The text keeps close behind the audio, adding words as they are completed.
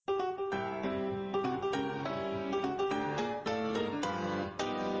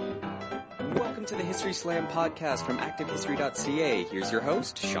welcome to the History Slam podcast from ActiveHistory.ca. Here's your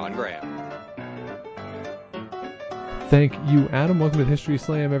host, Sean Graham. Thank you, Adam. Welcome to the History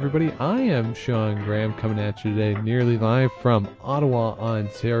Slam, everybody. I am Sean Graham, coming at you today nearly live from Ottawa,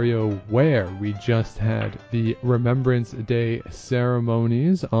 Ontario, where we just had the Remembrance Day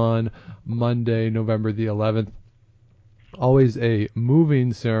ceremonies on Monday, November the 11th. Always a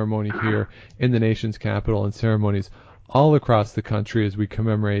moving ceremony here in the nation's capital, and ceremonies all across the country as we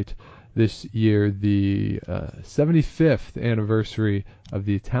commemorate this year the 75th anniversary of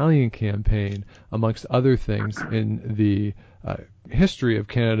the Italian campaign, amongst other things in the history of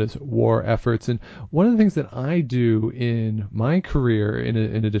Canada's war efforts. And one of the things that I do in my career,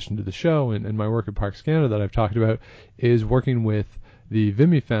 in addition to the show and my work at Parks Canada that I've talked about, is working with the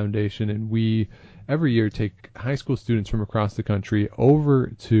Vimy Foundation, and we every year take high school students from across the country over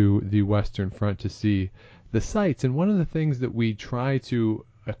to the Western Front to see the sites. And one of the things that we try to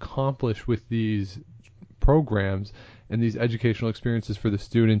accomplish with these programs and these educational experiences for the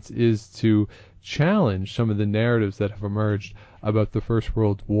students is to challenge some of the narratives that have emerged about the First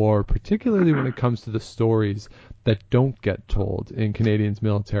World War, particularly when it comes to the stories that don't get told in Canadians'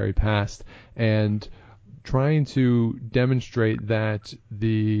 military past, and trying to demonstrate that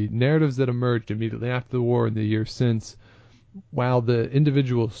the narratives that emerged immediately after the war and the years since, while the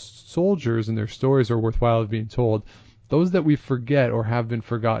individual soldiers and their stories are worthwhile of being told, those that we forget or have been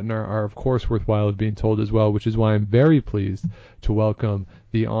forgotten are of course worthwhile of being told as well, which is why I'm very pleased to welcome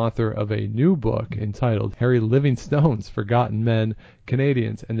the author of a new book entitled Harry Livingstone's Forgotten Men,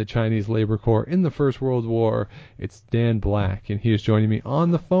 Canadians, and the Chinese Labor Corps in the First World War. It's Dan Black, and he is joining me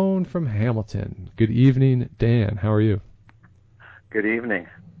on the phone from Hamilton. Good evening, Dan. How are you? Good evening.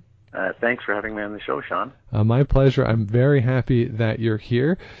 Thanks for having me on the show, Sean. My pleasure. I'm very happy that you're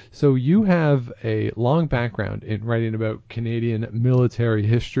here. So you have a long background in writing about Canadian military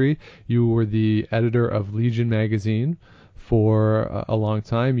history. You were the editor of Legion magazine for a long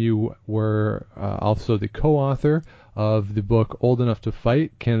time. You were also the co-author of the book Old Enough to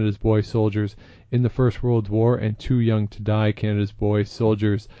Fight, Canada's Boy Soldiers in the First World War, and Too Young to Die, Canada's Boy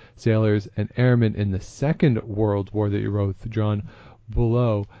Soldiers, Sailors, and Airmen in the Second World War, that you wrote with John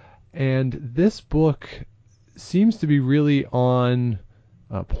Below. And this book seems to be really on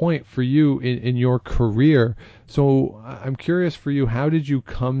point for you in your career. So I'm curious for you, how did you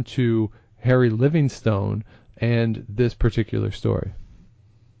come to Harry Livingstone and this particular story?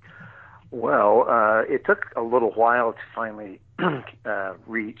 Well, it took a little while to finally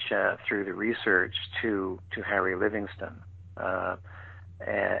reach through the research to Harry Livingstone.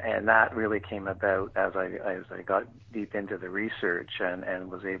 And that really came about as I got deep into the research and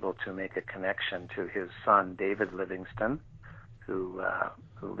was able to make a connection to his son, David Livingstone, who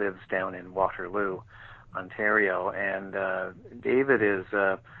lives down in Waterloo, Ontario. And David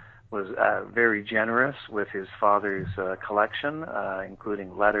was very generous with his father's collection,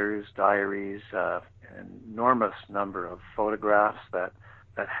 including letters, diaries, an enormous number of photographs that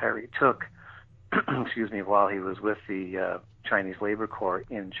Harry took while he was with the Chinese Labor Corps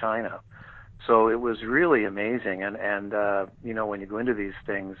in China. So it was really amazing. And when you go into these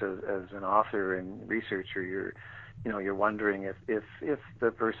things as an author and researcher, you're wondering if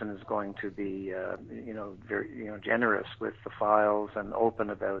the person is going to be, very, generous with the files and open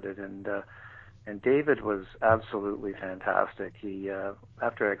about it. And David was absolutely fantastic. He,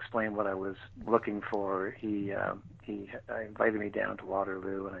 after I explained what I was looking for, he invited me down to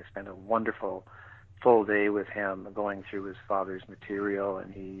Waterloo, and I spent a wonderful full day with him going through his father's material.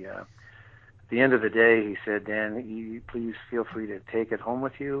 And he, at the end of the day, he said, Dan, you please feel free to take it home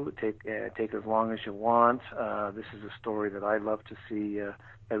with you. Take as long as you want. This is a story that I'd love to see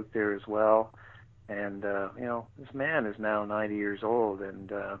out there as well. And this man is now 90 years old,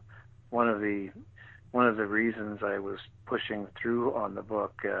 and one of the reasons I was pushing through on the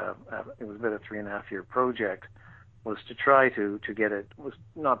book, it was about a 3.5-year project, was to try to get it. Was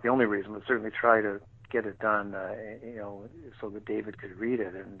not the only reason, but certainly try to get it done, so that David could read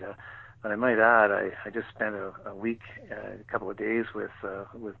it. And I might add, I just spent a week, a couple of days with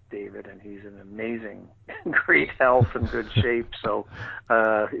David, and he's in amazing, great health and good shape. So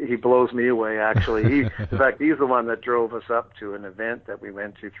he blows me away. Actually, in fact, he's the one that drove us up to an event that we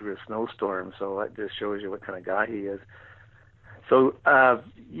went to through a snowstorm. So that just shows you what kind of guy he is. So,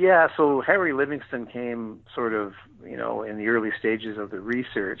 so Harry Livingstone came sort of, in the early stages of the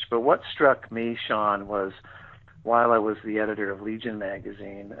research. But what struck me, Sean, was while I was the editor of Legion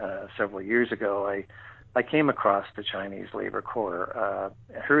magazine several years ago, I came across the Chinese Labor Corps,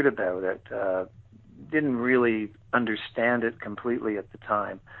 heard about it, didn't really understand it completely at the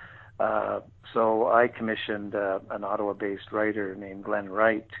time. So I commissioned an Ottawa-based writer named Glenn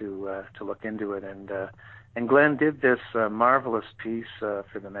Wright to look into it, and Glenn did this marvelous piece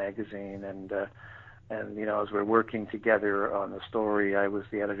for the magazine, and as we're working together on the story, I was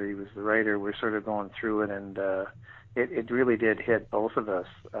the editor, he was the writer. We're sort of going through it, and it really did hit both of us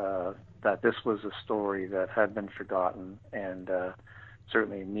that this was a story that had been forgotten and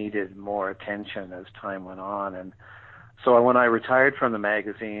certainly needed more attention as time went on. And so when I retired from the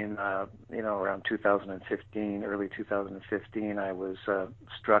magazine, around 2015, early 2015, I was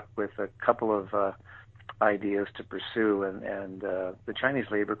struck with a couple of ideas to pursue, and the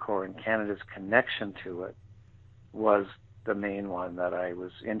Chinese Labor Corps and Canada's connection to it was the main one that I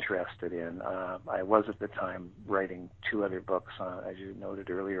was interested in. I was at the time writing 2 other books, as you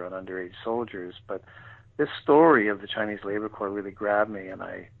noted earlier, on underage soldiers, but this story of the Chinese Labor Corps really grabbed me, and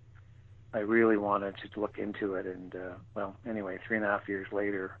I really wanted to look into it. And anyway, 3.5 years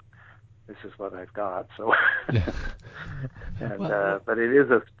later, this is what I've got. So, Yeah. But it is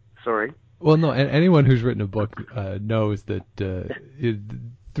a sorry. Well, no, anyone who's written a book knows that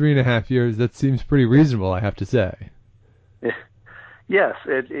 3.5 years, that seems pretty reasonable, I have to say. Yes,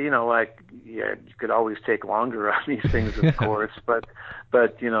 you could always take longer on these things, of course, but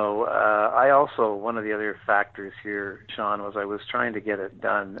I also, one of the other factors here, Sean, was I was trying to get it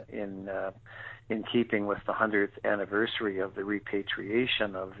done in keeping with the 100th anniversary of the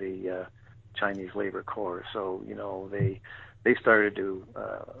repatriation of the Chinese Labor Corps. So, they started to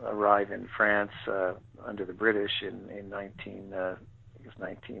arrive in France under the British in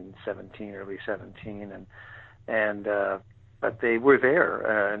 1917, early 17, and but they were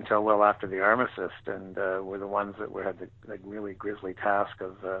there until well after the armistice, and were the ones that had the really grisly task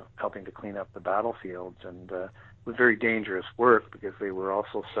of helping to clean up the battlefields, and it was very dangerous work because they were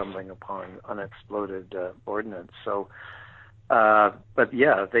also stumbling upon unexploded ordnance. So, but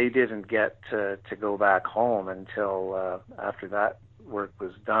yeah, they didn't get to go back home until after that work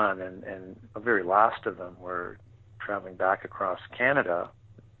was done, and the very last of them were traveling back across Canada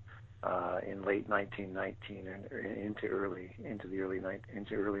in late 1919 and into early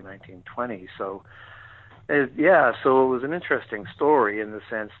 1920. So so it was an interesting story in the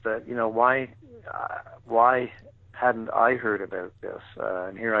sense that why hadn't I heard about this?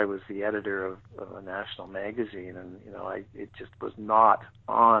 And here I was, the editor of a national magazine, and it just was not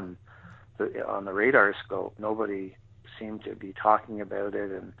on the radar scope. Nobody seemed to be talking about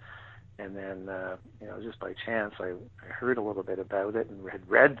it, and then, just by chance, I heard a little bit about it and had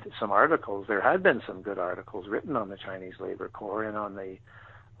read some articles. There had been some good articles written on the Chinese Labor Corps and on the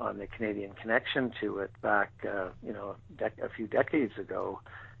Canadian connection to it back, a few decades ago.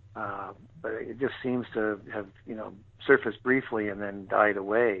 But it just seems to have, surfaced briefly and then died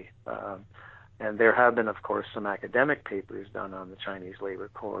away. And there have been, of course, some academic papers done on the Chinese Labor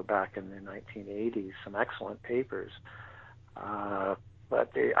Corps back in the 1980s, some excellent papers. But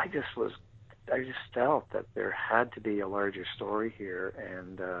I just felt that there had to be a larger story here.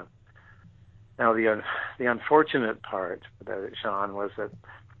 And now the unfortunate part about it, Sean, was that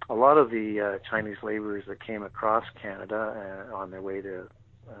a lot of the Chinese laborers that came across Canada on their way to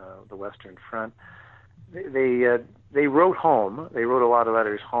the Western Front, they wrote home. They wrote a lot of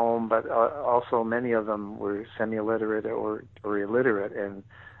letters home, but also many of them were semi-illiterate or illiterate, and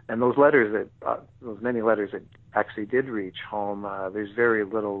those many letters that actually did reach home, there's very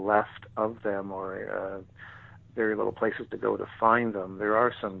little left of them, or very little places to go to find them. There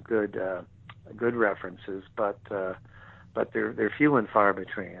are some good references, but they're few and far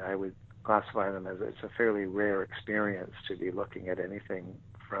between. I would classify them as it's a fairly rare experience to be looking at anything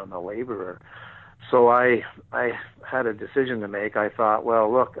from a laborer. So I had a decision to make. I thought, well,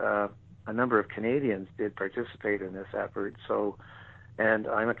 look, a number of Canadians did participate in this effort, and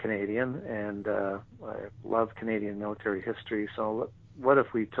I'm a Canadian, and I love Canadian military history. So what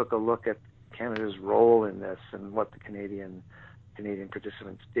if we took a look at Canada's role in this and what the Canadian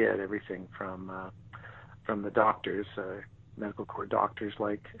participants did? Everything from the doctors, medical corps doctors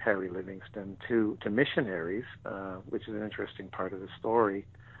like Harry Livingstone, to missionaries, which is an interesting part of the story,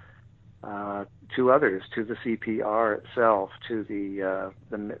 to others, to the CPR itself, to the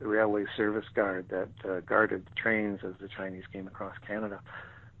railway service guard that guarded the trains as the Chinese came across Canada.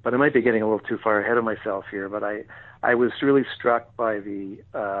 But I might be getting a little too far ahead of myself here. But I was really struck by the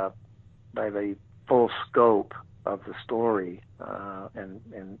full scope of the story, and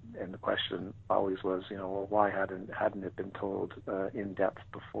the question always was, why hadn't it been told in depth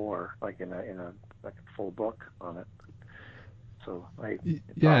before, like in a full book on it? So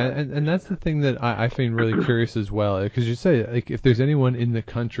and that's the thing that I find really curious as well, because you say, like, if there's anyone in the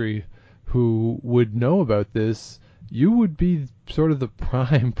country who would know about this, you would be sort of the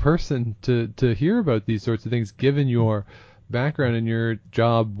prime person to hear about these sorts of things, given your background and your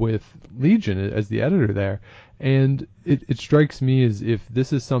job with Legion as the editor there. And it strikes me as if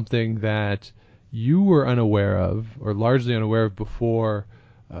this is something that you were unaware of, or largely unaware of, before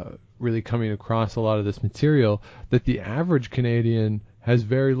really coming across a lot of this material, that the average Canadian has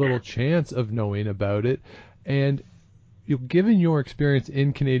very little chance of knowing about it. And given your experience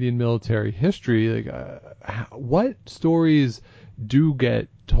in Canadian military history, what stories do get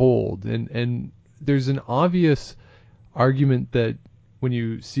told? And there's an obvious argument that when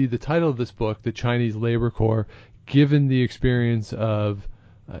you see the title of this book, The Chinese Labor Corps, given the experience of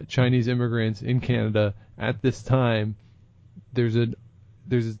Chinese immigrants in Canada at this time, there's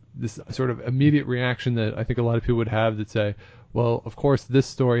this sort of immediate reaction that I think a lot of people would have that say, well, of course, this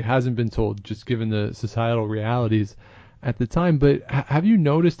story hasn't been told, just given the societal realities at the time. But have you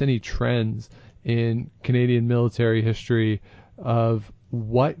noticed any trends in Canadian military history of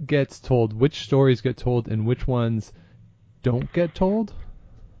what gets told, which stories get told, and which ones don't get told?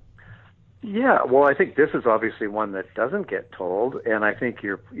 Yeah, well, I think this is obviously one that doesn't get told, and I think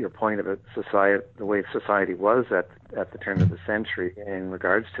your point about society, the way society was at the turn of the century in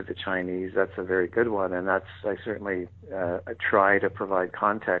regards to the Chinese, that's a very good one, and I certainly try to provide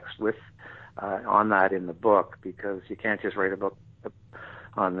context with on that in the book, because you can't just write a book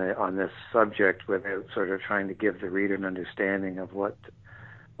on this subject without sort of trying to give the reader an understanding of what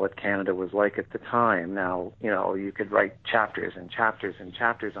Canada was like at the time. Now, you could write chapters and chapters and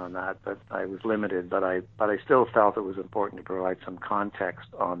chapters on that, but I was limited. But I still felt it was important to provide some context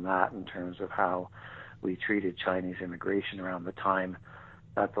on that in terms of how we treated Chinese immigration around the time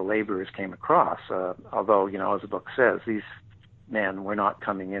that the laborers came across. Although, as the book says, these men were not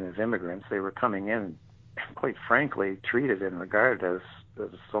coming in as immigrants; they were coming in, quite frankly, treated and regarded as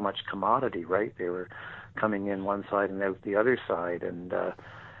so much commodity. Right? They were coming in one side and out the other side, and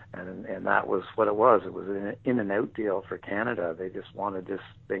that was what it was. It was an in and out deal for Canada. They just wanted this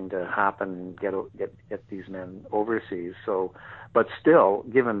thing to happen and get these men overseas. So, but still,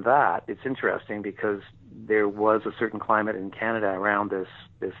 given that, it's interesting because there was a certain climate in Canada around this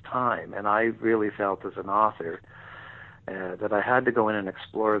time, and I really felt as an author that I had to go in and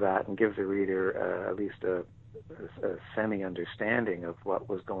explore that and give the reader at least a semi-understanding of what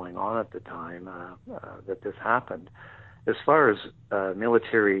was going on at the time that this happened. As far as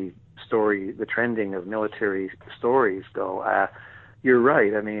military story, the trending of military stories go, you're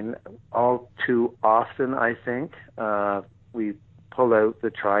right. I mean, all too often, I think, we pull out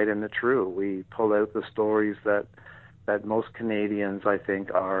the tried and the true. We pull out the stories that most Canadians, I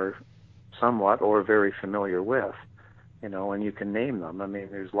think, are somewhat or very familiar with, and you can name them. I mean,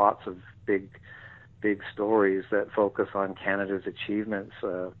 there's lots of big stories that focus on Canada's achievements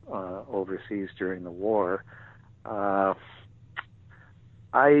overseas during the war. When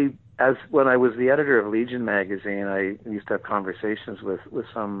I was the editor of Legion magazine, I used to have conversations with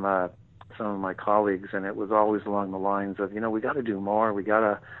some of my colleagues, and it was always along the lines of, we got to do more. We got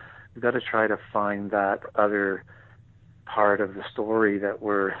to try to find that other part of the story that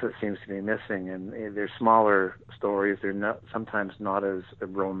seems to be missing. And they're smaller stories. They're sometimes not as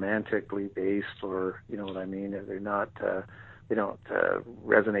romantically based, or what I mean. They're not. They don't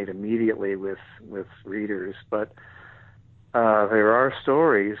resonate immediately with readers, but there are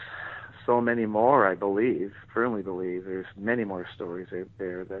stories, so many more, I firmly believe, there's many more stories out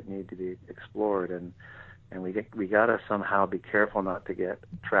there that need to be explored, and we got to somehow be careful not to get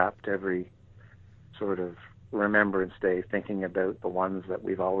trapped every sort of Remembrance Day thinking about the ones that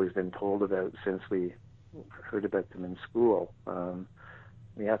we've always been told about since we heard about them in school.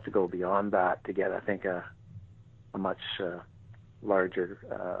 We have to go beyond that to get, I think, a much larger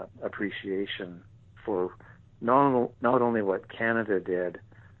appreciation for not only what Canada did,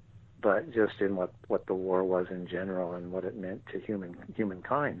 but just in what the war was in general and what it meant to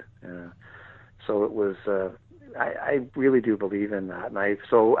humankind. So it was. I really do believe in that, and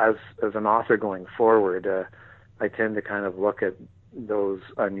so as an author going forward, I tend to kind of look at those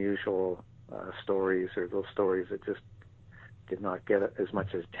unusual stories, or those stories that just did not get as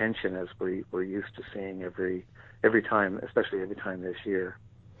much attention as we're used to seeing every time, especially every time this year.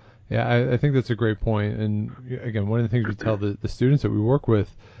 Yeah, I think that's a great point. And again, one of the things we tell the students that we work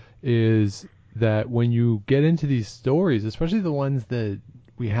with is that when you get into these stories, especially the ones that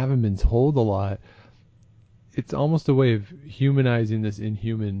we haven't been told a lot, it's almost a way of humanizing this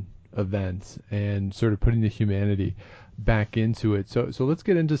inhuman event and sort of putting the humanity back into it. So let's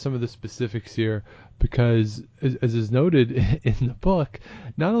get into some of the specifics here, because as is noted in the book,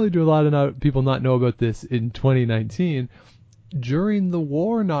 not only do a lot of people not know about this in 2019, during the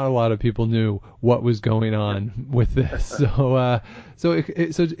war, not a lot of people knew what was going on with this. So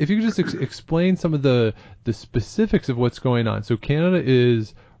if you could just explain some of the specifics of what's going on. So Canada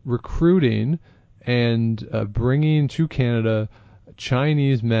is recruiting and bringing to Canada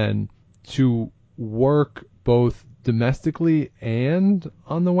Chinese men to work both domestically and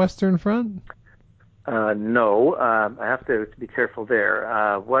on the Western Front. No, I have to be careful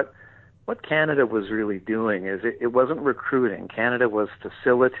there. What Canada was really doing is it wasn't recruiting. Canada was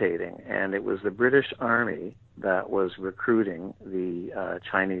facilitating, and it was the British Army that was recruiting the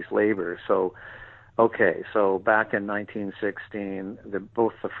Chinese labor. So back in 1916,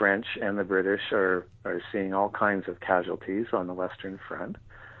 both the French and the British are seeing all kinds of casualties on the Western Front,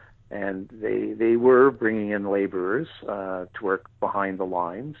 and they were bringing in laborers to work behind the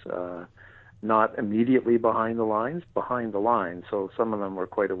lines. Not immediately behind the lines, so some of them were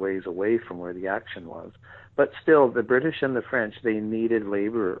quite a ways away from where the action was. But still, the British and the French, they needed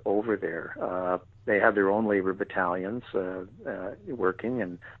labor over there. They had their own labor battalions working,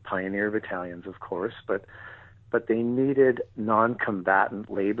 and pioneer battalions, of course, but they needed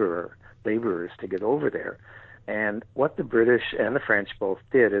non-combatant laborers to get over there. And what the British and the French both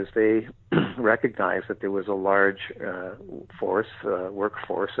did is they recognized that there was a large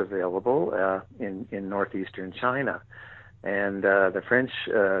workforce available in northeastern China. And the French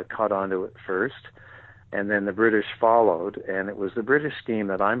caught on to it first, and then the British followed. And it was the British scheme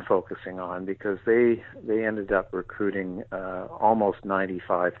that I'm focusing on, because they ended up recruiting almost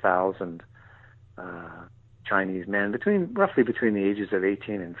 95,000 Chinese men roughly between the ages of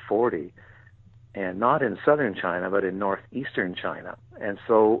 18 and 40. And not in southern China, but in northeastern China. And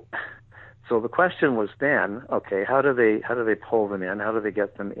so the question was then, okay, how do they pull them in? How do they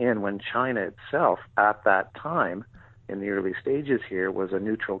get them in when China itself, at that time, in the early stages here, was a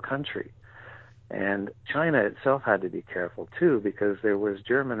neutral country? And China itself had to be careful too, because there was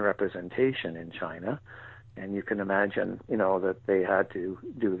German representation in China, and you can imagine, that they had to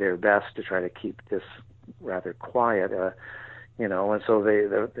do their best to try to keep this rather quiet. And so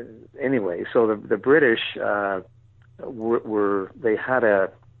the British they had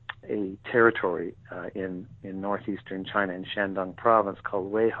a territory in northeastern China, in Shandong province,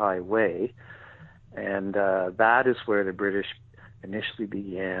 called Weihai Wei, and that is where the British initially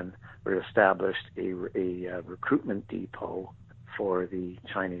established a recruitment depot for the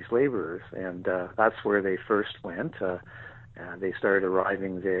Chinese laborers, and that's where they first went. They started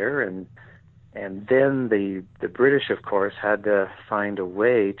arriving there, and then the British, of course, had to find a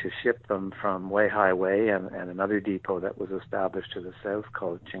way to ship them from Weihai Wei and another depot that was established to the south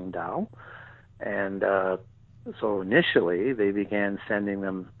called Qingdao. And so initially they began sending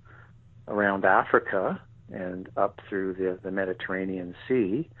them around Africa and up through the Mediterranean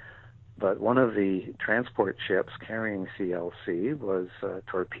Sea. But one of the transport ships carrying CLC was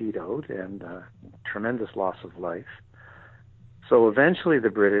torpedoed, and tremendous loss of life. So eventually the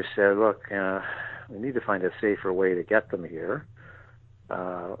British said, look, we need to find a safer way to get them here.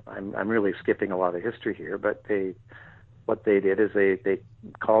 I'm really skipping a lot of history here, but what they did is they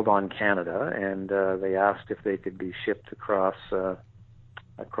called on Canada, and they asked if they could be shipped across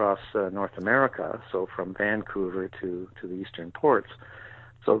North America, so from Vancouver to the eastern ports.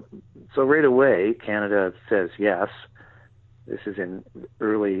 So right away, Canada says yes. This is in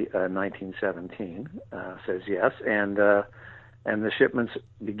early 1917, says yes, and the shipments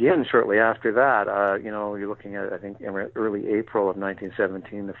begin shortly after that. You're looking at, I think, early April of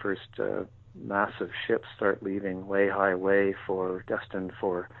 1917, the first massive ships start leaving Weihai Wei destined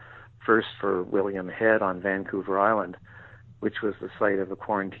for William Head on Vancouver Island, which was the site of a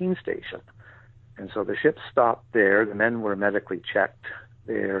quarantine station. And so the ships stopped there. The men were medically checked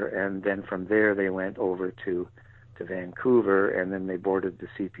there, and then from there they went over to Vancouver, and then they boarded the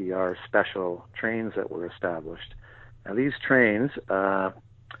CPR special trains that were established. Now, these trains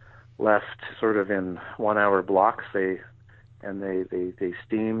left sort of in 1 hour blocks. They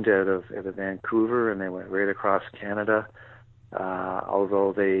steamed out of Vancouver, and they went right across Canada.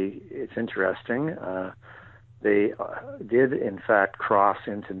 Although it's interesting, they did in fact cross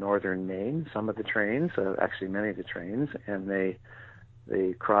into northern Maine. Some of the trains, actually many of the trains, and they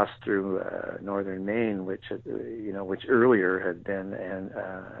crossed through northern Maine, which earlier had been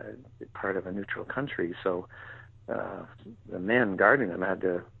part of a neutral country. So the men guarding them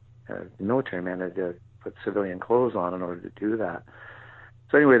the military men had to put civilian clothes on in order to do that.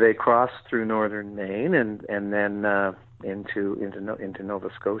 So anyway, they crossed through northern Maine and then into Nova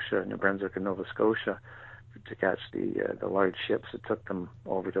Scotia, New Brunswick and Nova Scotia, to catch the large ships that took them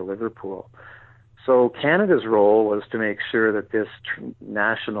over to Liverpool. So Canada's role was to make sure that this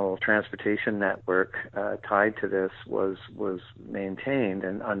national transportation network tied to this was maintained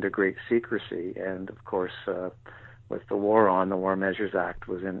and under great secrecy. And of course, with the war on, the War Measures Act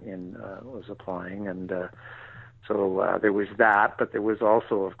was was applying, and so there was that. But there was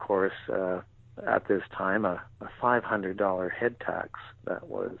also, of course, at this time, a $500 head tax that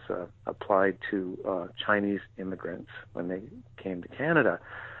was applied to Chinese immigrants when they came to Canada.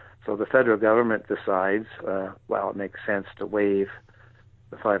 So the federal government decides, well, it makes sense to waive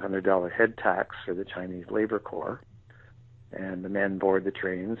the $500 head tax for the Chinese Labor Corps, and the men board the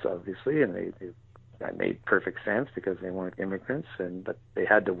trains, obviously, and that made perfect sense because they weren't immigrants, but they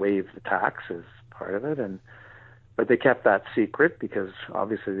had to waive the tax as part of it, but they kept that secret because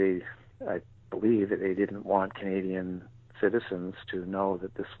obviously I believe that they didn't want Canadian citizens to know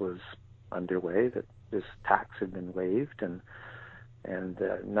that this was underway, that this tax had been waived, and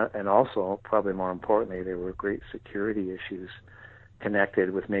also, probably more importantly, there were great security issues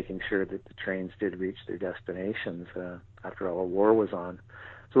connected with making sure that the trains did reach their destinations after all the war was on.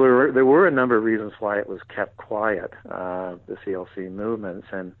 So there were a number of reasons why it was kept quiet, the CLC movements,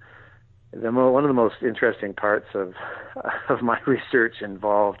 and one of the most interesting parts of my research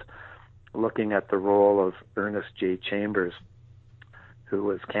involved looking at the role of Ernest J. Chambers, who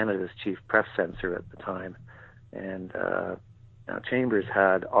was Canada's chief press censor at the time, and now, Chambers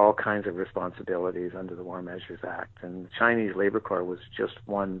had all kinds of responsibilities under the War Measures Act, and the Chinese Labor Corps was just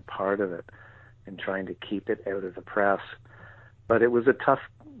one part of it in trying to keep it out of the press. But it was a tough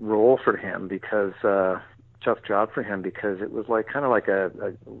role for him tough job for him because it was kind of like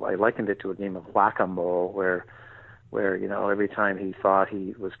I likened it to a game of whack-a-mole where every time he thought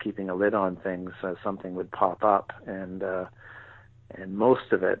he was keeping a lid on things, something would pop up, and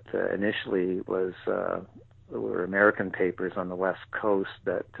most of it initially were American papers on the West Coast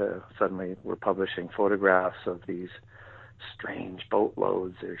that suddenly were publishing photographs of these strange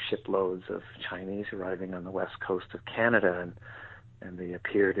boatloads or shiploads of Chinese arriving on the West Coast of Canada, and they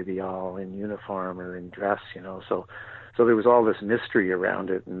appear to be all in uniform or in dress, So there was all this mystery around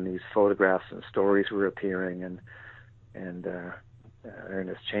it, and these photographs and stories were appearing, and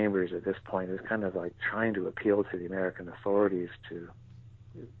Ernest Chambers at this point is kind of like trying to appeal to the American authorities to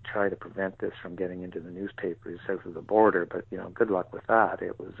try to prevent this from getting into the newspapers south of the border, but good luck with that.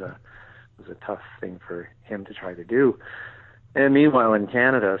 It was a tough thing for him to try to do. And meanwhile, in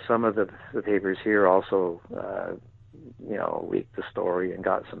Canada, some of the papers here also, leaked the story and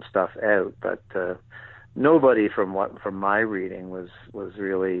got some stuff out, but nobody from my reading was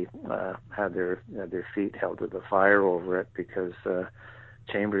really had their feet held to the fire over it because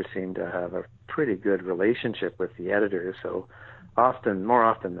Chambers seemed to have a pretty good relationship with the editor, so more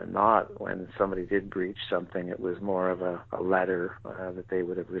often than not, when somebody did breach something, it was more of a letter that they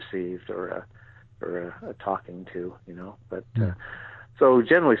would have received or a talking to, But so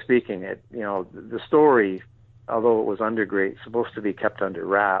generally speaking, the story, although it was supposed to be kept under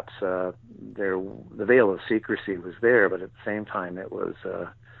wraps, the veil of secrecy was there, but at the same time, it was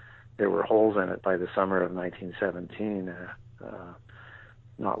there were holes in it by the summer of 1917.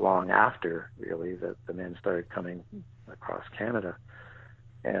 Not long after, really, that the men started coming across Canada.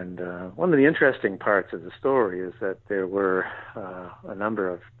 And one of the interesting parts of the story is that there were a number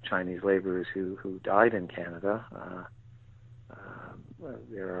of Chinese laborers who died in Canada.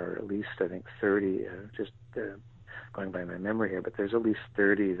 There are at least, I think, 30, going by my memory here, but there's at least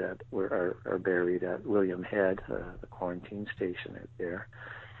 30 that are buried at William Head, the quarantine station out there.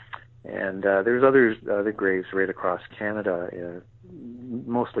 And there's other graves right across Canada,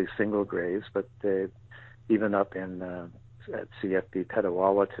 mostly single graves, but even up in at CFB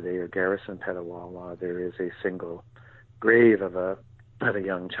Petawawa today, or Garrison Petawawa, there is a single grave of a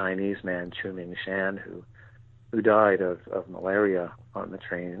young Chinese man, Chuming Shan, who died of malaria on the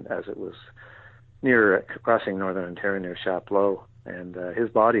train as it was crossing northern Ontario near Chapleau, and his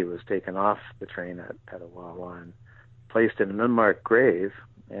body was taken off the train at Petawawa and placed in an unmarked grave.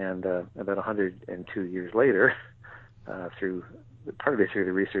 And about 102 years later, partly through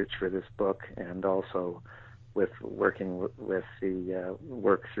the research for this book, and also with working with the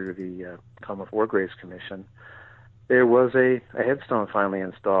work through the Commonwealth War Graves Commission, there was a headstone finally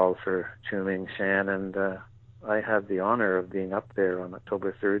installed for Chuming Shan, and I had the honor of being up there on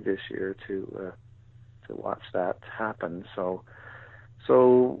October 3rd this year to watch that happen. So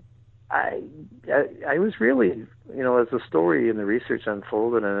I was really, as the story and the research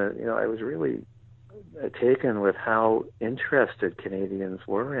unfolded, and I was really taken with how interested Canadians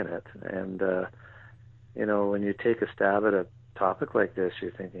were in it. And when you take a stab at a topic like this,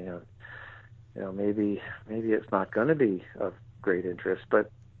 you're thinking, maybe it's not going to be of great interest.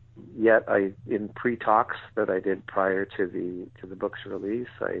 But Yet, in pre-talks that I did prior to the book's release,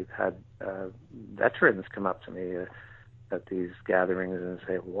 I had veterans come up to me at these gatherings and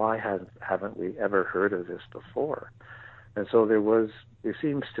say, "Why haven't we ever heard of this before?" And so there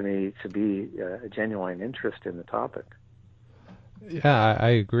seems to me to be a genuine interest in the topic. Yeah, I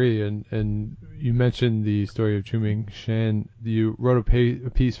agree. And you mentioned the story of Chuming Shan. You wrote a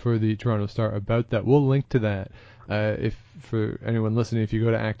piece for the Toronto Star about that. We'll link to that. If for anyone listening, if you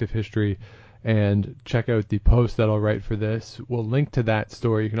go to Active History and check out the post that I'll write for this, we'll link to that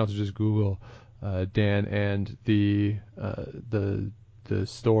story. You can also just Google Dan and the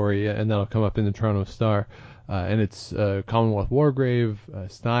story, and that'll come up in the Toronto Star. And it's Commonwealth War Grave,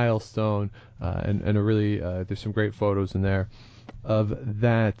 style stone, and a really there's some great photos in there of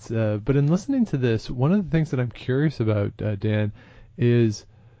that. But in listening to this, one of the things that I'm curious about, Dan, is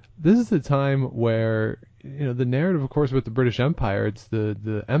this is a time where, the narrative, of course, with the British Empire, it's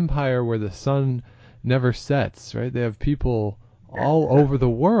the empire where the sun never sets, right? They have people all over the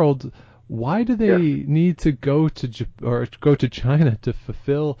world. Why do they need to go to China to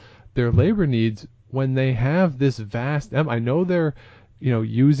fulfill their labor needs when they have this vast I know they're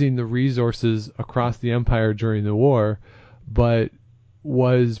using the resources across the empire during the war, but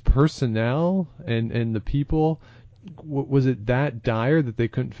was personnel and the people, was it that dire that they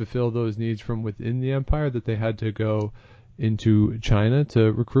couldn't fulfill those needs from within the empire that they had to go into China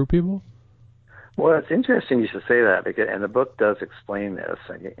to recruit people? Well, it's interesting you should say that, because, and the book does explain this.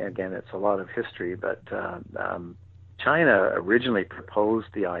 Again, it's a lot of history, but China originally proposed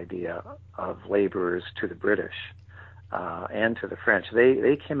the idea of laborers to the British and to the French.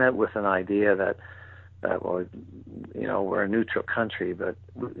 They came out with an idea that well, we're a neutral country, but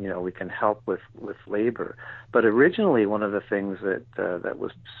we can help with labor. But originally, one of the things that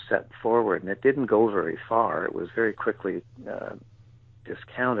was set forward, and it didn't go very far, it was very quickly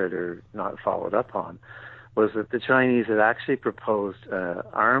discounted or not followed up on, was that the Chinese had actually proposed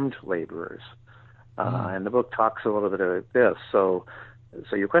armed laborers. And the book talks a little bit about this. So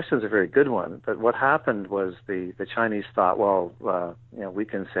your question is a very good one. But what happened was the Chinese thought, well, we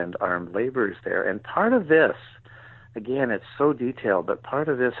can send armed laborers there. And part of this, again, it's so detailed, but part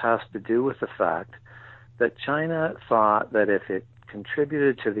of this has to do with the fact that China thought that if it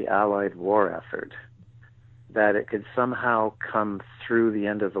contributed to the Allied war effort, that it could somehow come through the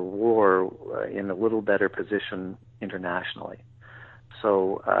end of the war in a little better position internationally.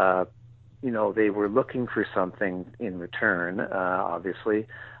 So, they were looking for something in return, obviously,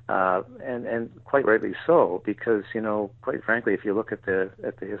 and quite rightly so, because, quite frankly, if you look at the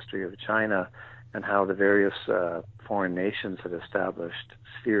history of China and how the various foreign nations had established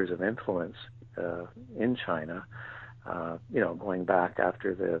spheres of influence in China, going back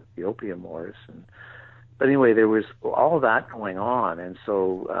after the Opium Wars. But anyway, there was all that going on, and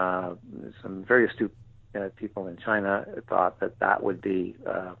so some very astute people in China thought that would be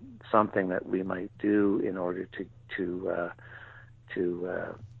something that we might do in order to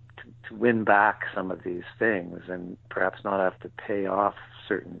win back some of these things, and perhaps not have to pay off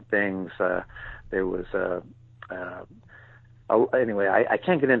certain things. There was anyway, I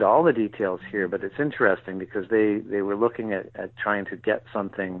can't get into all the details here, but it's interesting because they were looking at trying to get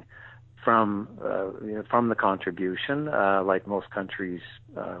something from the contribution, like most countries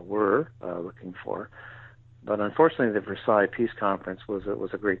were looking for. But unfortunately, the Versailles Peace Conference was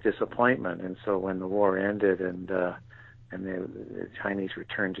a great disappointment. And so when the war ended and the Chinese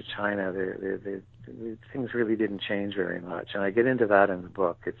returned to China, things really didn't change very much. And I get into that in the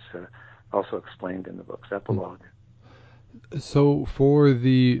book. It's also explained in the book's epilogue. So for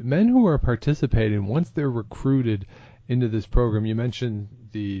the men who are participating, once they're recruited into this program, you mentioned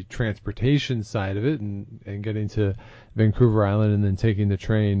the transportation side of it and getting to Vancouver Island and then taking the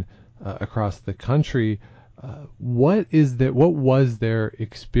train across the country. What was their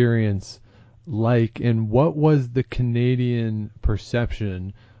experience like, and what was the Canadian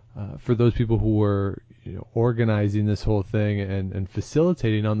perception for those people who were organizing this whole thing and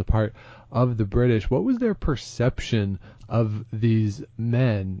facilitating on the part of the British? What was their perception of these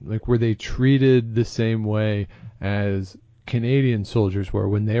men? Like, were they treated the same way as Canadian soldiers were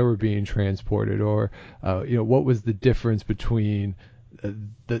when they were being transported, or what was the difference between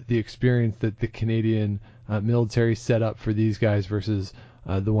the experience that the Canadian military set up for these guys versus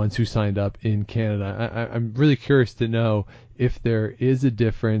the ones who signed up in Canada? I'm really curious to know if there is a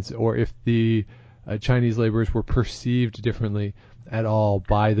difference, or if the Chinese laborers were perceived differently at all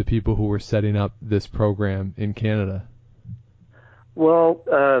by the people who were setting up this program in Canada. Well,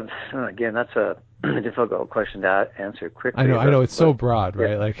 again, that's a difficult question to answer quickly. I know, it's so broad, yeah,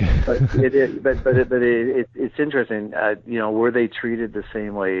 right? Like, but it's interesting. Were they treated the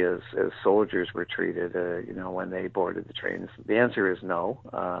same way as soldiers were treated? When they boarded the trains. The answer is no.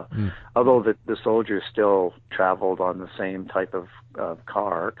 Although the soldiers still traveled on the same type of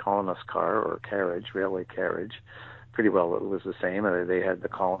car, colonist car or carriage, railway carriage. Pretty well, it was the same. They had the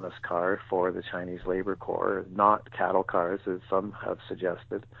colonist car for the Chinese Labor Corps, not cattle cars, as some have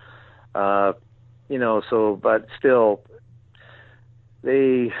suggested. But still,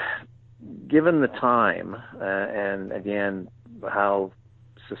 given the time, and again, how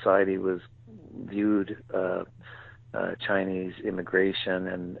society was viewed, Chinese immigration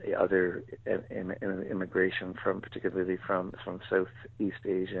and other immigration particularly from Southeast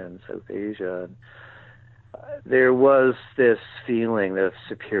Asia and South Asia, there was this feeling of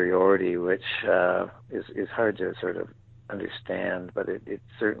superiority, which is hard to sort of understand, but it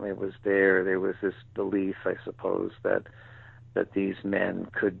certainly was there. There was this belief, I suppose, that these men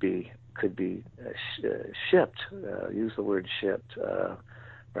could be shipped. Use the word shipped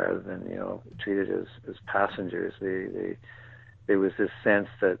rather than treated as passengers. There was this sense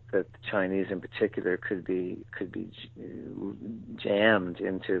that the Chinese in particular could be jammed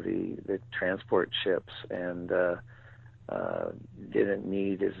into the transport ships and didn't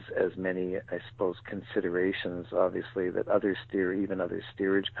need as many, I suppose, considerations, obviously, that even other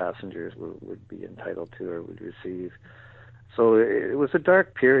steerage passengers would be entitled to or would receive. So it was a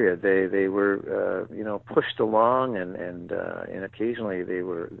dark period. They were pushed along, and occasionally they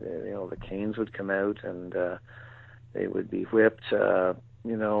were the canes would come out and they would be whipped.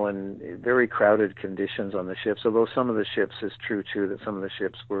 And very crowded conditions on the ships. Although some of the ships, is true too, that some of the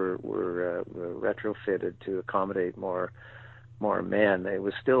ships were retrofitted to accommodate more men. It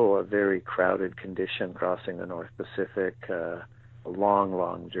was still a very crowded condition crossing the North Pacific, a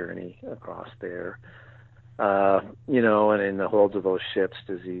long journey across there. And in the holds of those ships,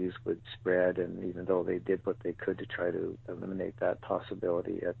 disease would spread, and even though they did what they could to try to eliminate that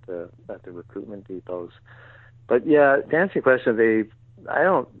possibility at the recruitment depots. But yeah, to answer your question,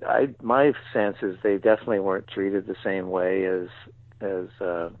 my sense is they definitely weren't treated the same way as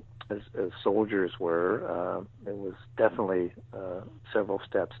soldiers were. It was definitely several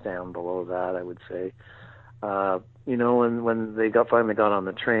steps down below that, I would say. When they finally got on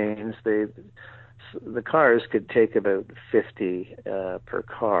the trains, the cars could take about 50 per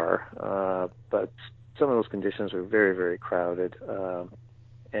car, but some of those conditions were very, very crowded,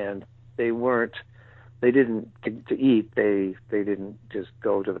 and they didn't to eat. They didn't just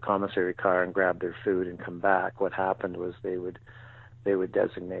go to the commissary car and grab their food and come back. What happened was they would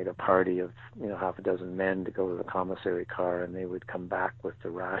designate a party of half a dozen men to go to the commissary car, and they would come back with the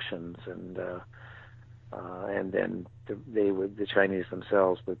rations, and then the Chinese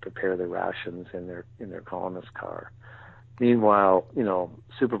themselves would prepare the rations in their colonist car. Meanwhile,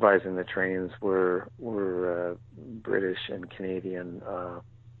 supervising the trains were British and Canadian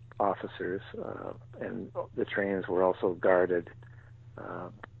officers, and the trains were also guarded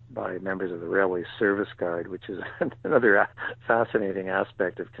by members of the Railway Service Guard, which is another fascinating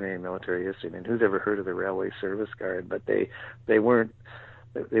aspect of Canadian military history. I mean, who's ever heard of the Railway Service Guard? But they weren't.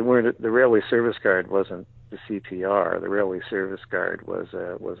 The Railway Service Guard wasn't the CPR. The Railway Service Guard was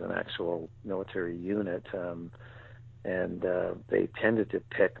an actual military unit, and they tended to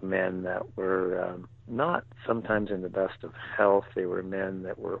pick men that were not sometimes in the best of health. They were men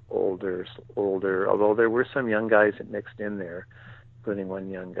that were older, although there were some young guys that mixed in there, including one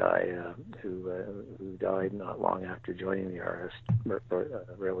young guy who died not long after joining the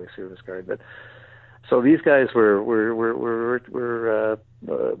Railway Service Guard. But so these guys were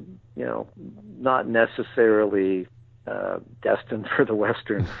not necessarily destined for the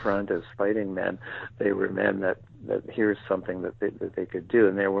Western Front as fighting men. They were men that here's something that they could do,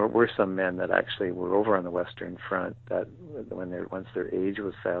 and there were some men that actually were over on the Western Front that once their age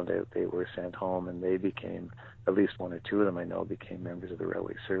was found out, they were sent home, and they became, at least one or two of them I know, became members of the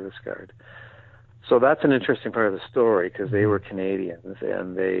Railway Service Guard. So that's an interesting part of the story, because they were Canadians,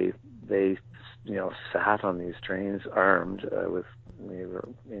 and they sat on these trains armed they were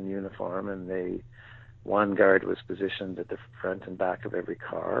in uniform, and one guard was positioned at the front and back of every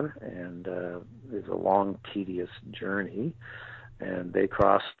car, and it was a long, tedious journey, and they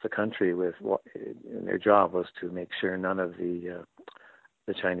crossed the country and their job was to make sure none of the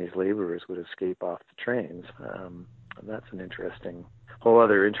Chinese laborers would escape off the trains. And that's whole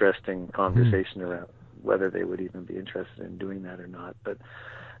other interesting conversation around whether they would even be interested in doing that or not.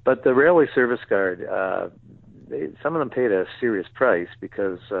 But the Railway Service Guard, some of them paid a serious price,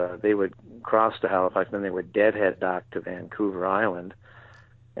 because they would cross to Halifax, and then they would deadhead back to Vancouver Island,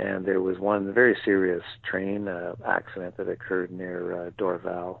 And there was one very serious train accident that occurred near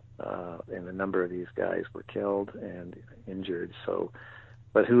Dorval, and a number of these guys were killed and injured. So,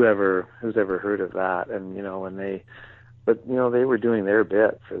 but who's ever heard of that? And they were doing their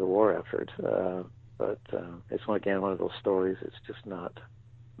bit for the war effort. But it's one of those stories. It's just not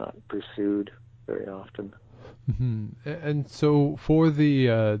pursued very often. Mm-hmm. And so for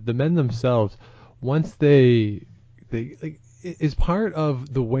the men themselves, once they like, is part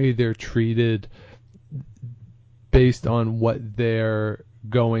of the way they're treated based on what they're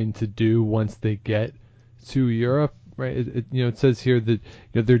going to do once they get to Europe, right? It says here that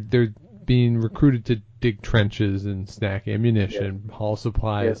they're being recruited to dig trenches and snack ammunition, haul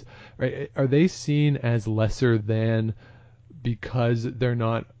supplies. Yeah. Right? Are they seen as lesser than because they're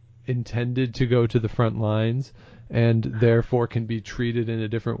not intended to go to the front lines and therefore can be treated in a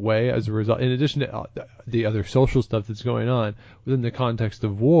different way as a result? In addition to the other social stuff that's going on within the context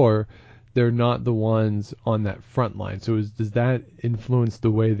of war, they're not the ones on that front line. So does that influence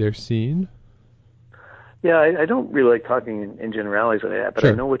the way they're seen? Yeah, I don't really like talking in generalities, but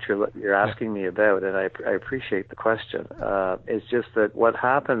Sure. I know what you're asking me about, and I appreciate the question. It's just that what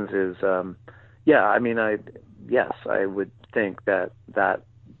happens is, yes, I would think that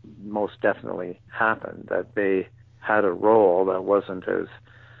most definitely happened. That they had a role that wasn't as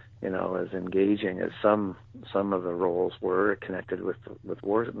engaging as some of the roles were connected with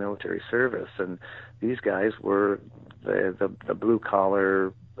war military service, and these guys were the blue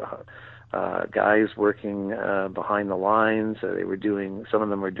collar. Guys working behind the lines. Some of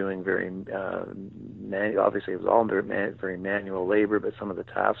them were doing very, obviously it was all very manual labor, but some of the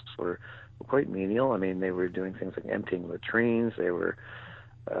tasks were quite menial. I mean, they were doing things like emptying latrines. They were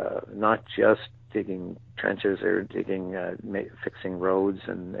not just digging trenches. They were fixing roads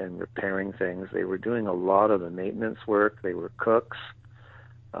and repairing things. They were doing a lot of the maintenance work. They were cooks.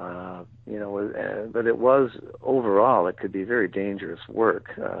 But it was overall, it could be very dangerous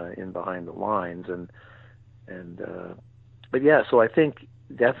work in behind the lines, but yeah. So I think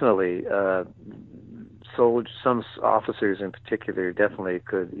definitely, some officers in particular definitely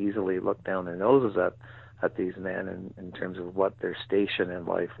could easily look down their noses at these men in terms of what their station in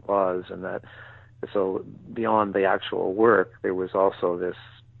life was, and that so beyond the actual work, there was also this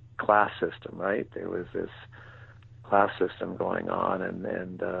class system, right? There was this class system going on,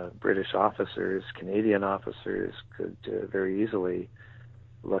 and British officers, Canadian officers could very easily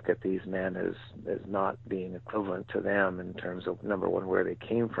look at these men as not being equivalent to them in terms of, number one, where they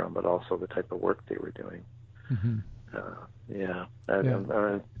came from, but also the type of work they were doing. Mm-hmm.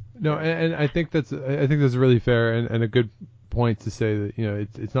 No, and I think that's really fair and a good point to say that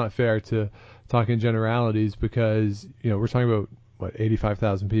it's not fair to talk in generalities because we're talking about what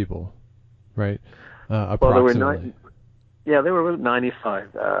 85,000 people, right? Approximately. There were about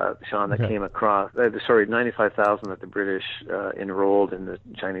 95, Sean, that came across. 95,000 that the British enrolled in the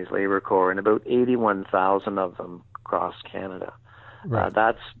Chinese Labor Corps, and about 81,000 of them crossed Canada. Right.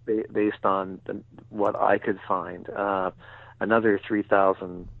 That's based on what I could find. Another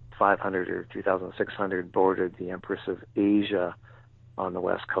 3,500 or 3,600 boarded the Empress of Asia on the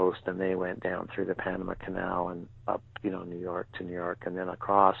west coast, and they went down through the Panama Canal and up, New York, and then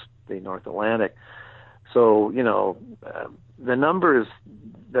across the North Atlantic. So, the numbers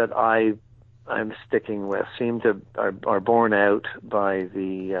that I'm sticking with are borne out by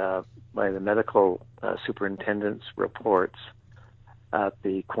the medical superintendent's reports at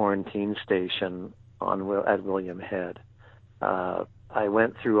the quarantine station at William Head. I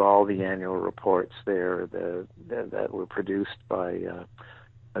went through all the annual reports there that were produced by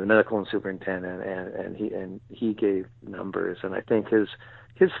the medical superintendent, and he gave numbers, and I think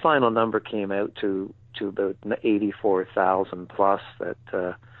his final number came out to about 84,000 plus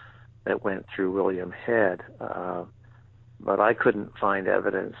that went through William Head, but I couldn't find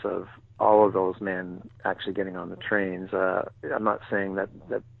evidence of all of those men actually getting on the trains. I'm not saying that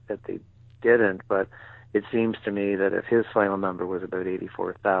they didn't, but it seems to me that if his final number was about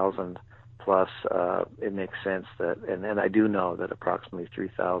 84,000 plus, it makes sense that, and I do know that approximately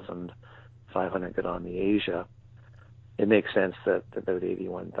 3,500 got on the Asia. It makes sense that about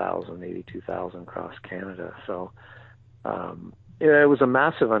 81,000, 82,000 crossed Canada. So, it was a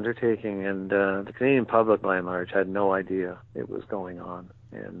massive undertaking, and the Canadian public, by and large, had no idea it was going on,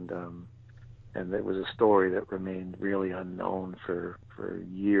 and it was a story that remained really unknown for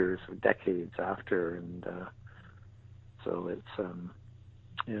years or decades after, and so it's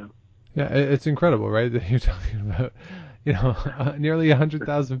yeah. Yeah, it's incredible, right? That you're talking about, nearly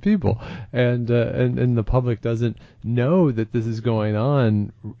 100,000 people, and the public doesn't know that this is going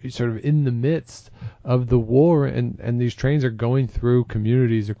on, sort of in the midst of the war, and these trains are going through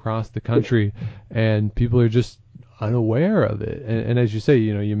communities across the country, and people are just unaware of it. And as you say,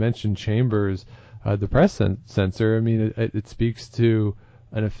 you mentioned Chambers, the press censor. I mean, it speaks to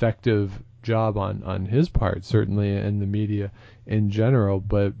an effective job on his part, certainly, and the media in general,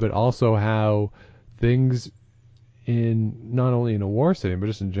 but also how things in not only in a war setting but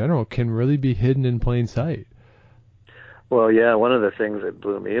just in general can really be hidden in plain sight. Well, yeah, one of the things that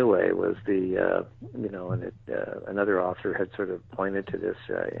blew me away was another author had sort of pointed to this.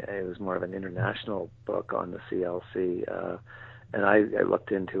 It was more of an international book on the CLC, and I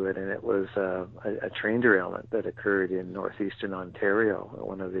looked into it, and it was a train derailment that occurred in northeastern Ontario.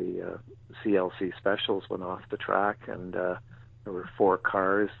 One of the CLC specials went off the track, and there were 4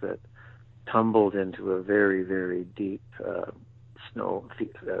 cars that tumbled into a very, very deep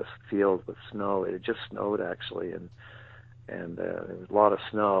field with snow. It had just snowed, actually, and there was a lot of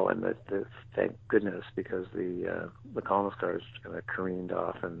snow, and thank goodness, because the columnist cars kind of careened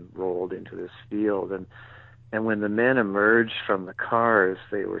off and rolled into this field. And when the men emerged from the cars,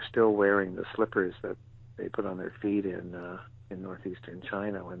 they were still wearing the slippers that they put on their feet in northeastern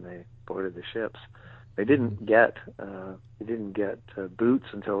China when they boarded the ships. They didn't get boots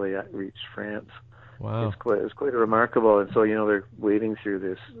until they reached France. Wow. It was quite remarkable. And so they're wading through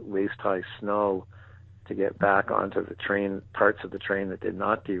this waist-high snow to get back onto the train, parts of the train that did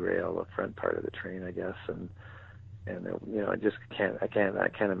not derail, the front part of the train, I guess, and I just can't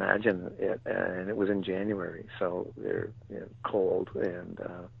imagine it. And it was in January, so they're cold, and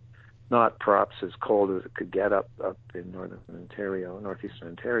not perhaps as cold as it could get up in northeastern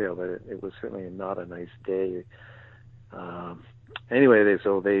Ontario, but it was certainly not a nice day. Anyway,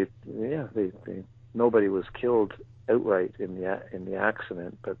 nobody was killed outright in the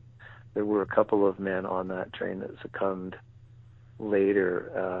accident, but there were a couple of men on that train that succumbed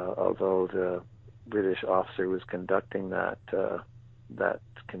later, although the British officer was conducting that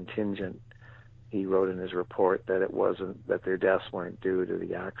contingent. He wrote in his report that their deaths weren't due to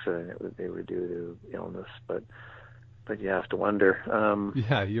the accident; they were due to illness. But you have to wonder.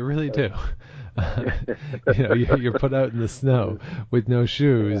 Yeah, you really do. You're put out in the snow with no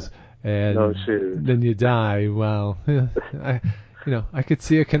shoes, and no shoes. Then you die. Well, I could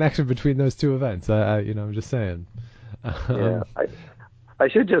see a connection between those two events. I'm just saying. Yeah, I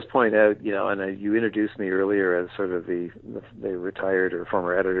should just point out, and you introduced me earlier as sort of the retired or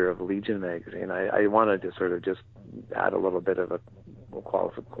former editor of Legion magazine. I wanted to sort of just add a little bit of a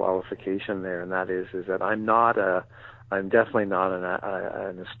qualification there, and that is that I'm definitely not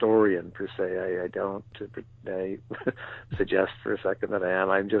an historian per se. I don't suggest for a second that I am.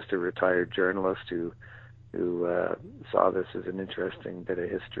 I'm just a retired journalist who saw this as an interesting bit of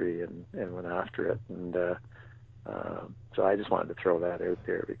history and went after it. And so I just wanted to throw that out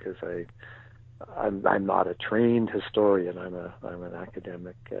there because I'm not a trained historian. I'm an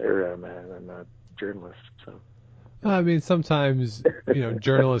academic, or I'm a journalist. So. I mean, sometimes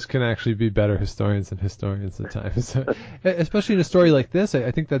journalists can actually be better historians than historians sometimes, especially in a story like this.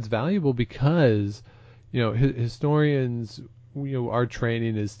 I think that's valuable because historians, our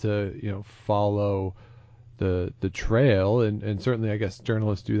training is to follow the trail, and certainly I guess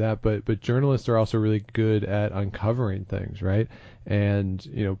journalists do that, but journalists are also really good at uncovering things, right?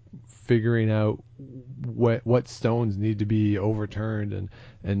 And figuring out what stones need to be overturned,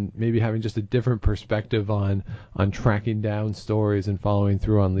 and maybe having just a different perspective on tracking down stories and following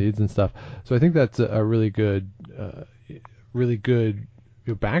through on leads and stuff. So I think that's a really good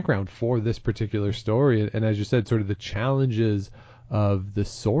background for this particular story, and as you said, sort of the challenges of the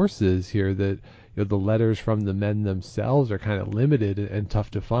sources here, that the letters from the men themselves are kind of limited and tough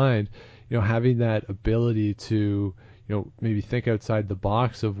to find. Having that ability to maybe think outside the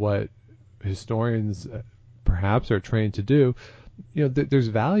box of what historians perhaps are trained to do, there's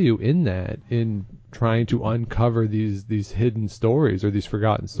value in that, in trying to uncover these hidden stories or these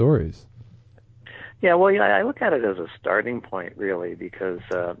forgotten stories. Yeah, well, I look at it as a starting point, really, because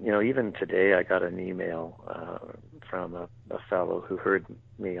even today I got an email from a fellow who heard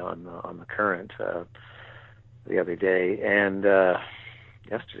me on the Current the other day, and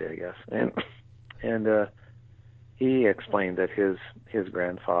yesterday, I guess, and he explained that his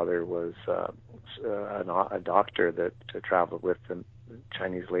grandfather was a doctor that traveled with the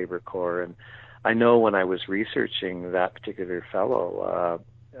Chinese Labor Corps, and I know when I was researching that particular fellow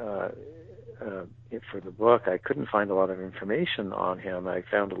for the book, I couldn't find a lot of information on him. I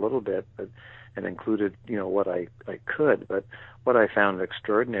found a little bit, and included what I could. But what I found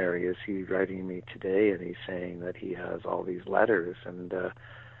extraordinary is he's writing me today, and he's saying that he has all these letters, and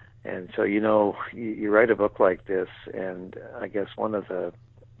so you write a book like this, and I guess one of the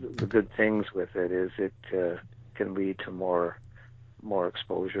the good things with it is it can lead to more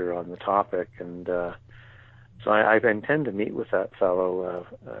exposure on the topic, and so I intend to meet with that fellow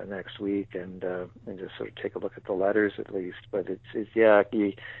next week and just sort of take a look at the letters at least. But it's yeah,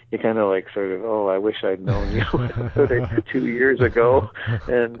 you kind of like sort of, oh, I wish I'd known you 2 years ago,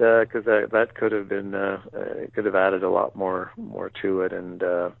 and because that could have been could have added a lot more to it, and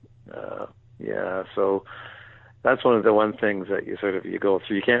yeah, so. That's one of the things that you go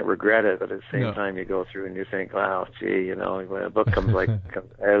through. You can't regret it, but at the same time you go through and you think, wow, gee, when a book comes out,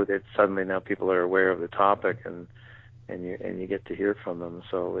 it's suddenly now people are aware of the topic and you get to hear from them.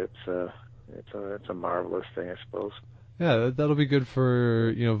 So it's a marvelous thing, I suppose. Yeah, that'll be good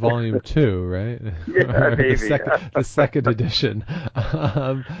for volume 2, right? Yeah, maybe. The second edition.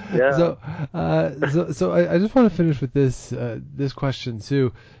 Yeah. So I just want to finish with this question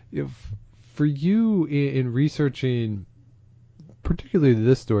too. For you in researching, particularly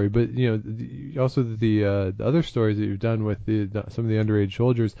this story, but also the other stories that you've done with some of the underage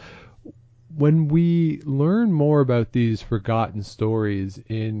soldiers, when we learn more about these forgotten stories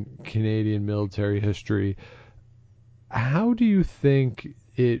in Canadian military history, how do you think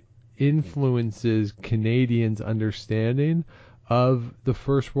it influences Canadians' understanding of the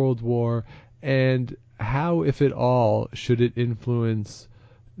First World War, and how, if at all, should it influence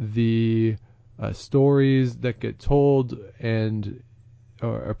the stories that get told, and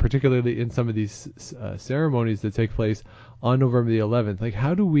or particularly in some of these ceremonies that take place on November the 11th? Like,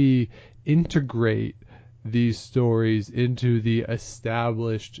 how do we integrate these stories into the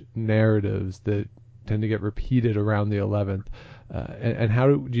established narratives that tend to get repeated around the 11th? And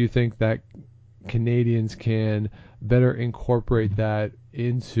how do you think that Canadians can better incorporate that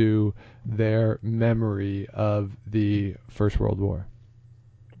into their memory of the First World War?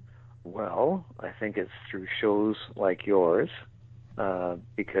 Well, I think it's through shows like yours,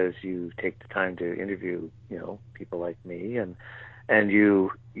 because you take the time to interview, people like me, and you're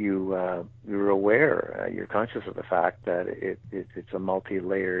aware, you're conscious of the fact that it's a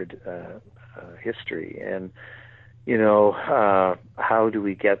multi-layered history, and how do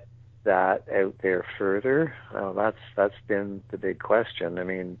we get that out there further? That's been the big question. I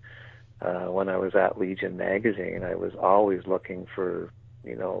mean, when I was at Legion magazine, I was always looking for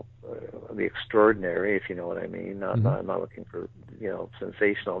the extraordinary, if you know what I mean. Not looking for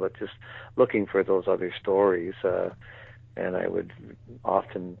sensational, but just looking for those other stories. And I would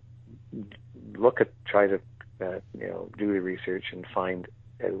often try to do the research and find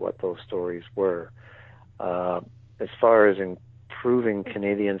out what those stories were. As far as improving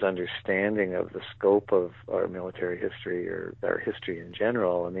Canadians' understanding of the scope of our military history or our history in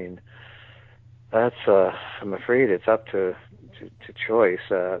general, I mean, that's I'm afraid it's up to choice.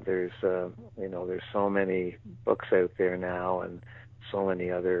 There's so many books out there now, and so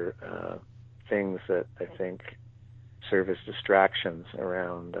many other things that I think serve as distractions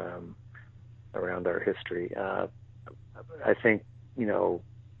around our history. I think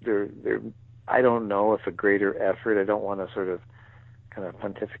there. I don't know if a greater effort. I don't want to sort of kind of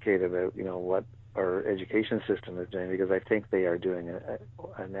pontificate about what our education system is doing, because I think they are doing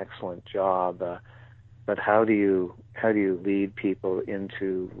an excellent job. But how do you lead people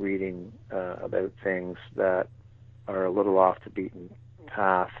into reading about things that are a little off the beaten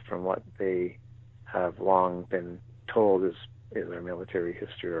path from what they have long been told is our military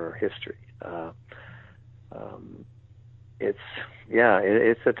history or our history?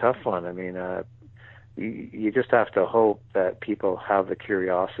 It's a tough one. I mean, you just have to hope that people have the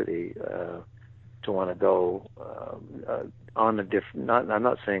curiosity to want to go on a different. I'm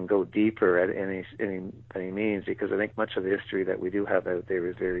not saying go deeper at any means, because I think much of the history that we do have out there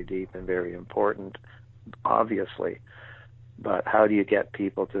is very deep and very important, obviously. But how do you get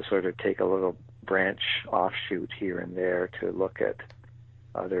people to sort of take a little branch offshoot here and there to look at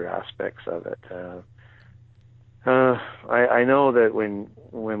other aspects of it? I know that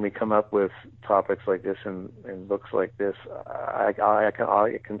when we come up with topics like this and books like this, I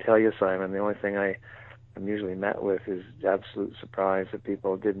can tell you, Simon, the only thing I'm usually met with is absolute surprise that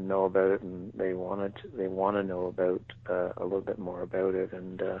people didn't know about it, and they want to know about a little bit more about it,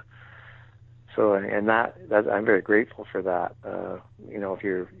 and so that I'm very grateful for that. If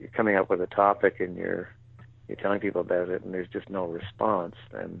you're coming up with a topic and you're telling people about it and there's just no response,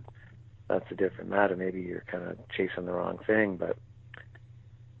 then that's a different matter. Maybe you're kind of chasing the wrong thing. But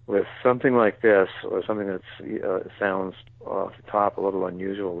with something like this, or something that sounds off the top a little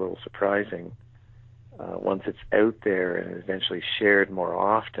unusual, a little surprising, once it's out there and eventually shared more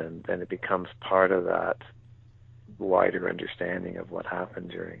often, then it becomes part of that wider understanding of what happened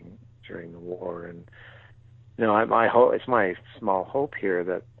during the war. And it's my small hope here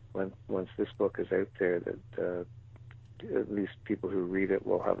that once this book is out there, that at least people who read it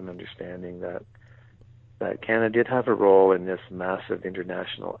will have an understanding that Canada did have a role in this massive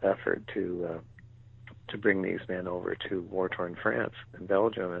international effort to bring these men over to war-torn France and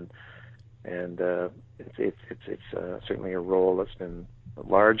Belgium, and it's certainly a role that's been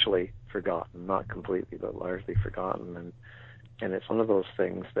largely forgotten, not completely, but largely forgotten, and it's one of those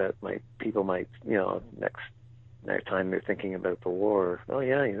things that people might next time they're thinking about the war, oh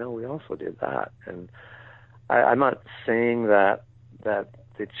yeah, we also did that. And I'm not saying that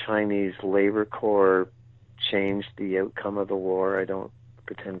the Chinese Labor Corps changed the outcome of the war. I don't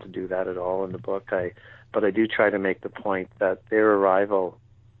pretend to do that at all in the book. But I do try to make the point that their arrival,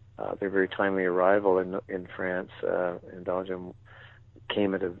 their very timely arrival in France and Belgium,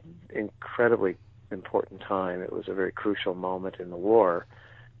 came at an incredibly important time. It was a very crucial moment in the war.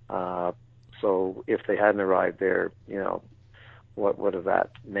 So if they hadn't arrived there, what would have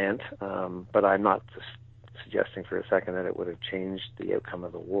that meant? But I'm not just suggesting for a second that it would have changed the outcome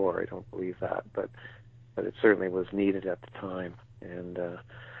of the war. I don't believe that, but it certainly was needed at the time. And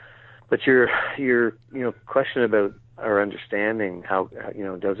but your question about our understanding, how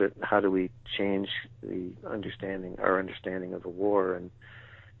do we change our understanding of the war,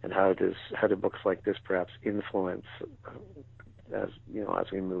 and how do books like this perhaps influence as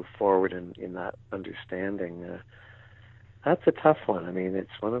we move forward in that understanding? That's a tough one. I mean,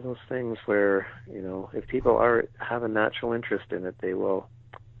 it's one of those things where if people have a natural interest in it, they will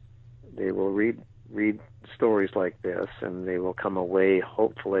read stories like this, and they will come away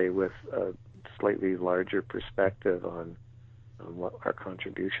hopefully with a slightly larger perspective on what our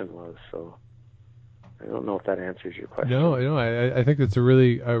contribution was. So I don't know if that answers your question. No, I think that's a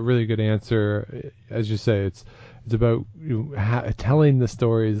really good answer. As you say, it's about telling the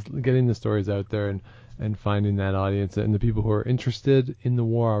stories, getting the stories out there, and finding that audience. And the people who are interested in the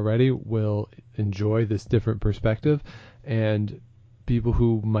war already will enjoy this different perspective, and people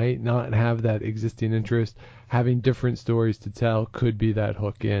who might not have that existing interest, having different stories to tell could be that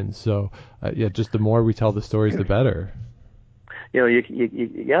hook in. So just the more we tell the stories, the better.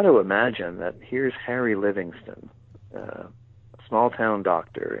 You got to imagine that here's Harry Livingstone, a small town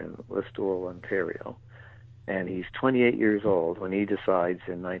doctor in Listowel, Ontario, and he's 28 years old when he decides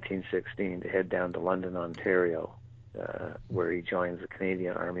in 1916 to head down to London, Ontario, where he joins the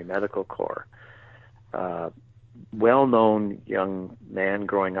Canadian Army Medical Corps. Well-known young man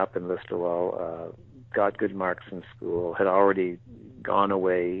growing up in Listowel, got good marks in school, had already gone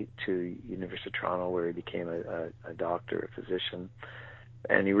away to University of Toronto where he became a doctor, a physician,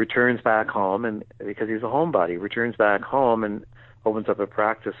 and he returns back home, and because he's a homebody, he returns back home and opens up a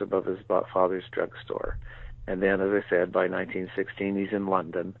practice above his father's drugstore. And then, as I said, by 1916 he's in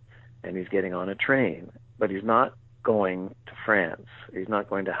London, and he's getting on a train, but he's not going to France. He's not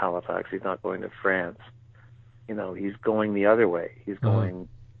going to Halifax. He's not going to France. He's going the other way. He's going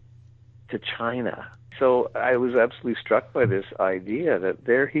to China. So I was absolutely struck by this idea that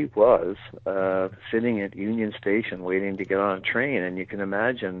there he was, sitting at Union Station waiting to get on a train. And you can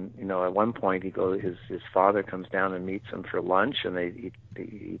imagine, at one point his father comes down and meets him for lunch, and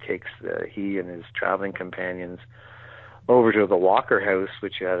he takes he and his traveling companions over to the Walker House,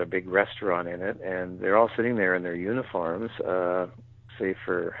 which had a big restaurant in it, and they're all sitting there in their uniforms, save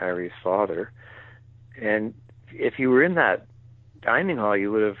for Harry's father. And if you were in that dining hall,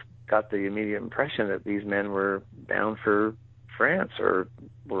 you would have got the immediate impression that these men were bound for France or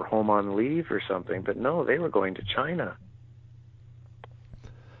were home on leave or something. But no, they were going to China.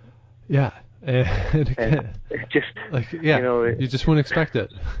 Yeah. And again, you just wouldn't expect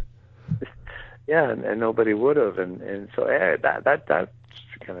it. Yeah, and nobody would have. And so that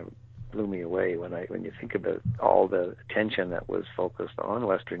kind of blew me away when you think about all the attention that was focused on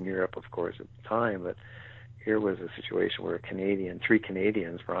Western Europe, of course, at the time, but here was a situation where three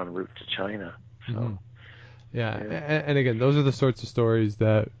Canadians were en route to China. So, mm-hmm. Yeah. And again, those are the sorts of stories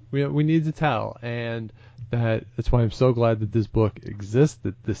that we need to tell, and that's why I'm so glad that this book exists,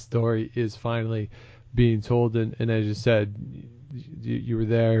 that this story is finally being told. And as you said, you were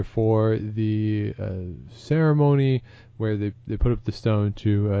there for the ceremony where they put up the stone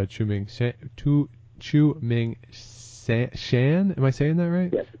to Chu Ming Shan. Am I saying that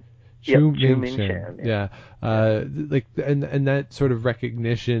right? Yes. Chu Ming Shan. Yeah. And that sort of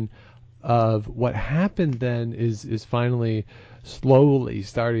recognition of what happened then is finally slowly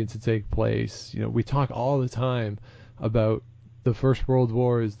starting to take place. We talk all the time about the First World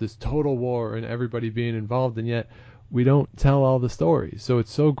War as this total war and everybody being involved, and yet we don't tell all the stories. So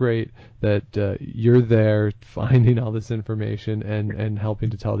it's so great that you're there finding all this information and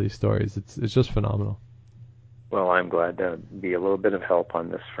helping to tell these stories. It's just phenomenal. Well, I'm glad to be a little bit of help on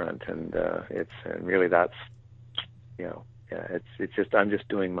this front, and really that's, it's just I'm just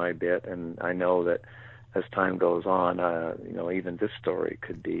doing my bit, and I know that as time goes on, even this story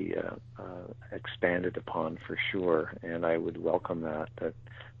could be expanded upon for sure, and I would welcome that. That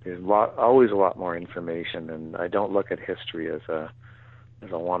there's always a lot more information, and I don't look at history as a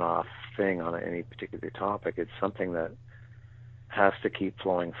one-off thing on any particular topic. It's something that has to keep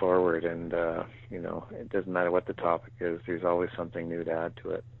flowing forward, and it doesn't matter what the topic is. There's always something new to add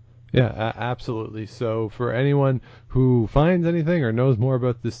to it. Yeah, absolutely. So for anyone who finds anything or knows more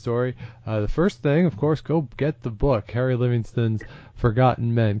about this story, the first thing, of course, go get the book, Harry Livingstone's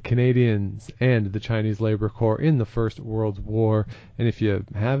Forgotten Men, Canadians and the Chinese Labor Corps in the First World War. And if you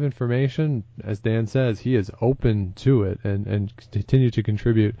have information, as Dan says, he is open to it and continue to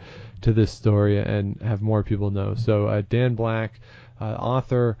contribute to this story and have more people know. So Dan Black,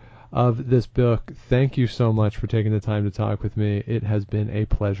 author of this book, thank you so much for taking the time to talk with me. It has been a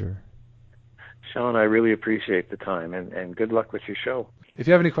pleasure. Sean, I really appreciate the time, and good luck with your show. If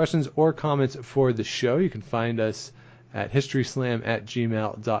you have any questions or comments for the show, you can find us at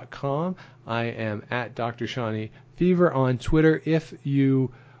historyslam@gmail.com. I am at Dr. Shawnee Fever on Twitter. If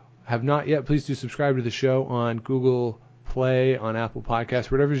you have not yet, please do subscribe to the show on Google Play, on Apple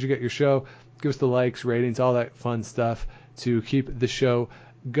Podcasts, wherever you get your show. Give us the likes, ratings, all that fun stuff to keep the show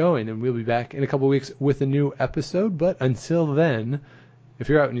going, and we'll be back in a couple weeks with a new episode. But until then, if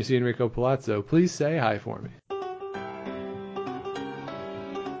you're out and you see Enrico Palazzo, please say hi for me.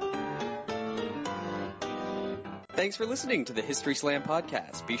 Thanks for listening to the History Slam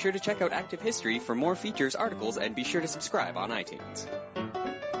podcast. Be sure to check out Active History for more features, articles, and be sure to subscribe on iTunes.